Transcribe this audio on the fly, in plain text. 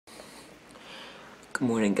Good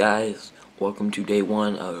morning, guys. Welcome to day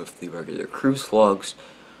one of the regular cruise vlogs.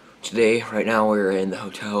 Today, right now, we're in the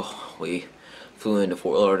hotel. We flew into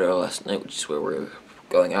Fort Lauderdale last night, which is where we're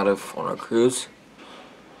going out of on our cruise.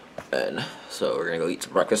 And so we're gonna go eat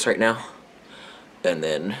some breakfast right now, and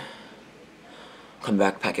then come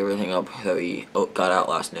back, pack everything up that we got out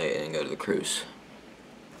last night, and go to the cruise.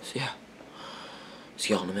 So yeah,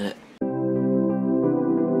 see y'all in a minute.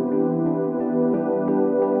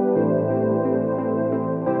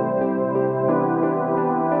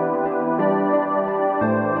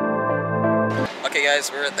 Okay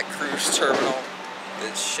guys, we're at the cruise terminal.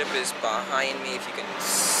 The ship is behind me, if you can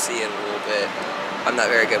see it a little bit. I'm not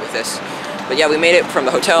very good with this. But yeah, we made it from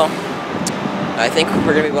the hotel. I think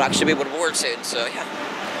we're gonna actually be able to board soon, so yeah.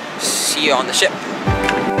 See you on the ship.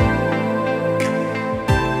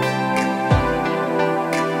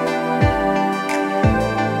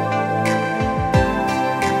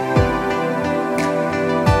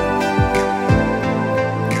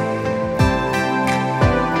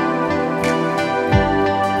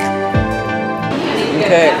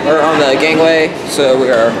 Okay, we're on the gangway, so we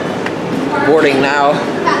are boarding now.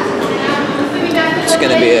 It's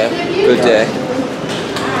gonna be a good day.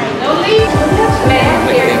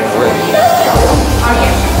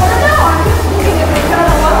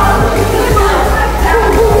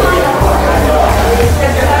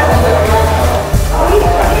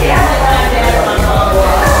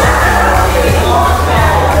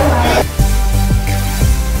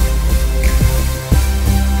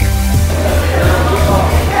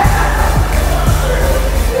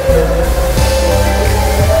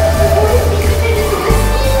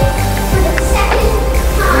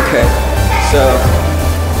 So,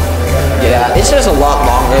 yeah, this is a lot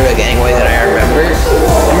longer, the gangway, than I remember.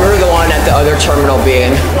 I remember the one at the other terminal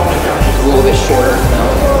being a little bit shorter.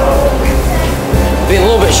 Being a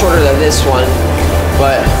little bit shorter than this one,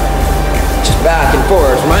 but just back and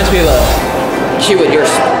forth. Reminds me of a queue at your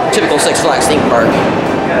typical Six Flags theme park.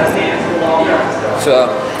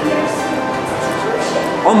 So,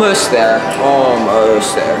 almost there,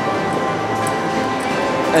 almost there.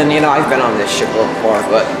 And you know, I've been on this ship before,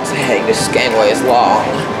 but hey, this gangway is long.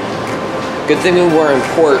 Good thing we're in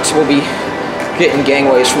port, so we'll be getting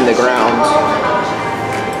gangways from the ground.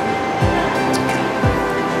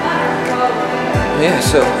 Yeah,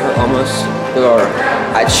 so we're almost, we are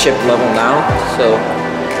at ship level now, so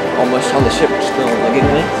almost on the ship, still on the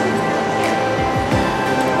gangway.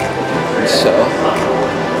 So,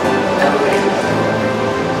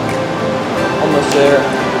 almost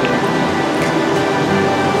there.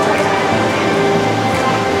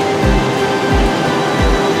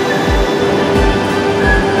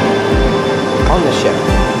 On the ship.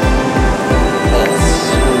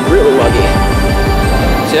 That's really muggy.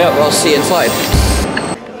 So yeah, we'll see you inside.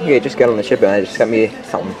 Okay, just got on the ship and I just got me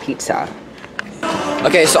some pizza.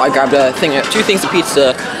 Okay, so I grabbed two things of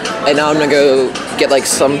pizza, and now I'm gonna go get like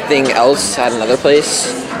something else at another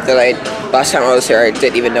place that last time I was here I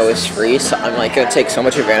didn't even know was free, so I'm like gonna take so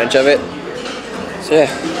much advantage of it. So yeah.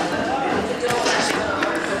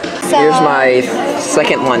 Here's my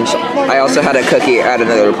second lunch. I also had a cookie at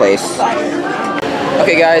another place.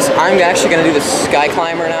 Okay guys, I'm actually going to do the sky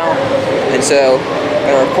climber now, and so I'm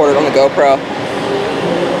going to record it on the GoPro.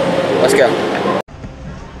 Let's go.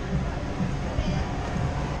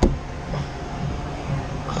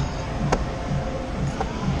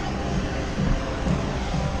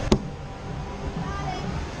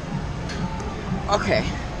 Okay,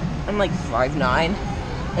 I'm like 5'9",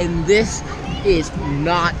 and this is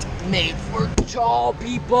not made for tall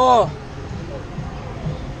people.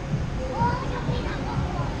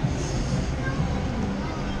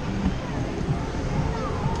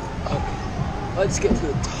 Okay, let's get to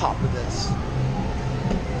the top of this.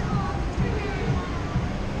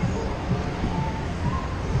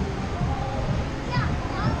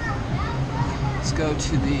 Let's go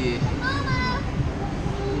to the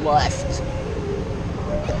left.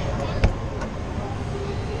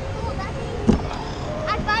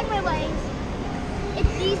 It's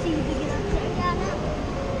easy because I'm sitting down now.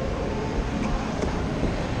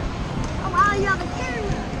 Oh wow, you have a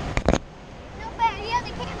camera. No fair, you have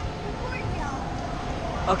the camera recording now.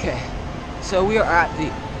 Okay, so we are at the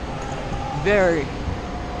very,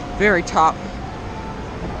 very top.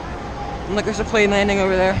 And look, there's a plane landing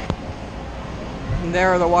over there. And there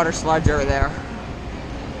are the water slides over there.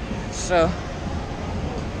 So,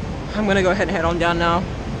 I'm gonna go ahead and head on down now.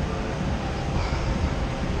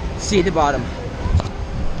 See you at the bottom.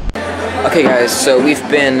 Okay guys, so we've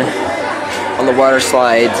been on the water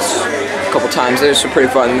slides a couple times. They're pretty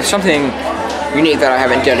fun. There's something unique that I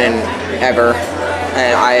haven't done in ever,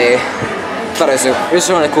 and I thought it was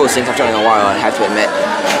one of the coolest things I've done in a while, I have to admit.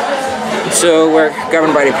 So we're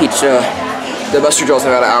grabbing a bite of pizza. The muster drill's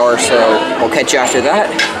in about an hour, so we'll catch you after that.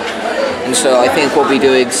 And so I think we'll be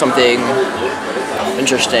doing something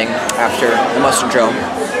interesting after the muster drill.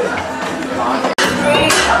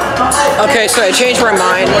 Okay, so I changed my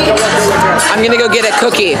mind. I'm gonna go get a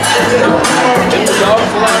cookie.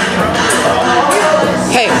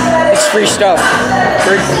 Hey, it's free stuff.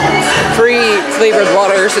 Free flavored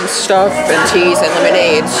waters and stuff, and teas and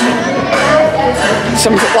lemonades.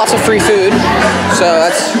 Lots of free food, so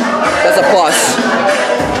that's a plus.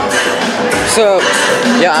 So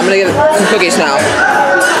yeah, I'm gonna get some cookies now.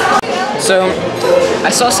 So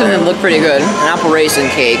I saw something that looked pretty good, an apple raisin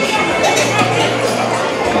cake.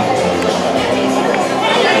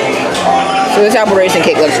 So this apple raisin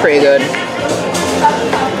cake looks pretty good.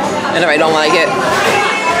 And if I don't like it,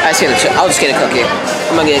 I'll just get a cookie.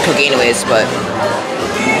 I'm gonna get a cookie anyways, but.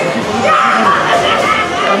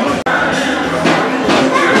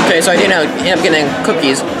 Okay, so I didn't end up getting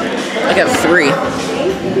cookies. I got 3.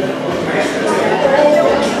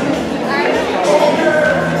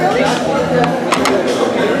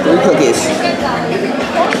 3 cookies.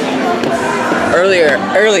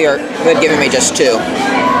 Earlier, they had given me just 2.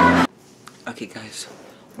 Okay, guys,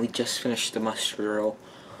 we just finished the muster drill.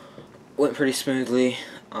 Went pretty smoothly.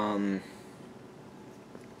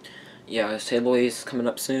 Yeah, Sailboy's coming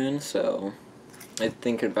up soon, so I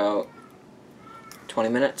think about 20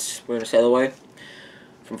 minutes we're gonna sail away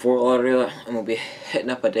from Fort Lauderdale, and we'll be hitting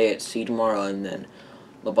up a day at sea tomorrow, and then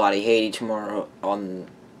Labadie, Haiti tomorrow. On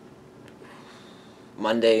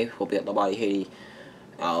Monday we'll be at Labadie, Haiti.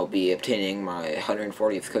 I'll be obtaining my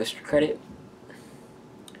 140th coaster credit.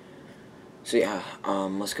 So yeah,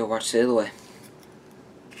 let's go watch Sail Away.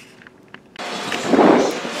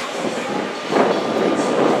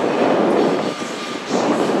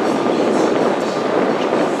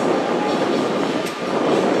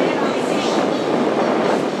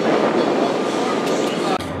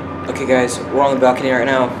 Okay guys, we're on the balcony right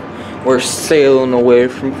now. We're sailing away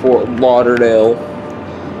from Fort Lauderdale.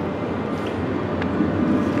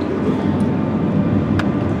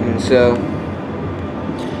 And so,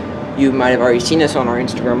 you might have already seen us on our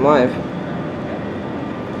Instagram Live.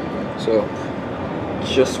 So,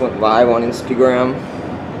 just went live on Instagram.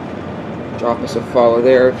 Drop us a follow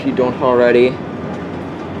there if you don't already.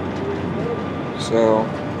 So,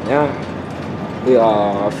 yeah. We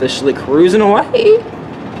are officially cruising away.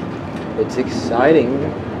 It's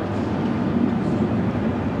exciting.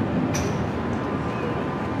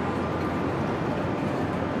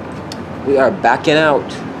 We are backing out.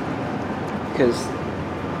 Because,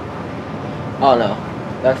 oh no,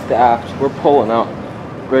 that's the aft. We're pulling out.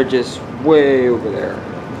 Bridge is way over there.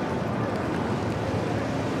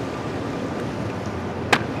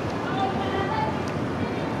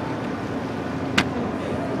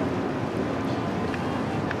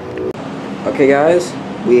 Okay guys,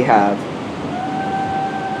 we have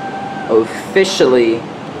officially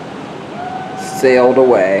sailed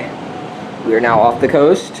away. We are now off the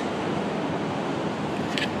coast,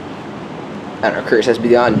 and our cruise has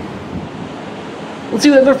begun. Let's see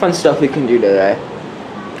what other fun stuff we can do today.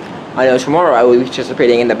 I know tomorrow I will be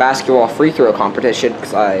participating in the basketball free throw competition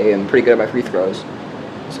because I am pretty good at my free throws.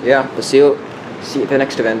 So yeah, we'll see you at the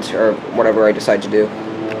next event or whatever I decide to do.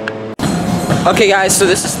 Okay guys, so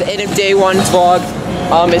this is the end of day 1 vlog.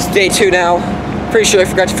 It's day 2 now. Pretty sure I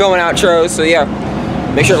forgot to film an outro, so yeah.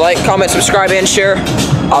 Make sure to like, comment, subscribe, and share.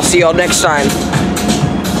 I'll see y'all next time.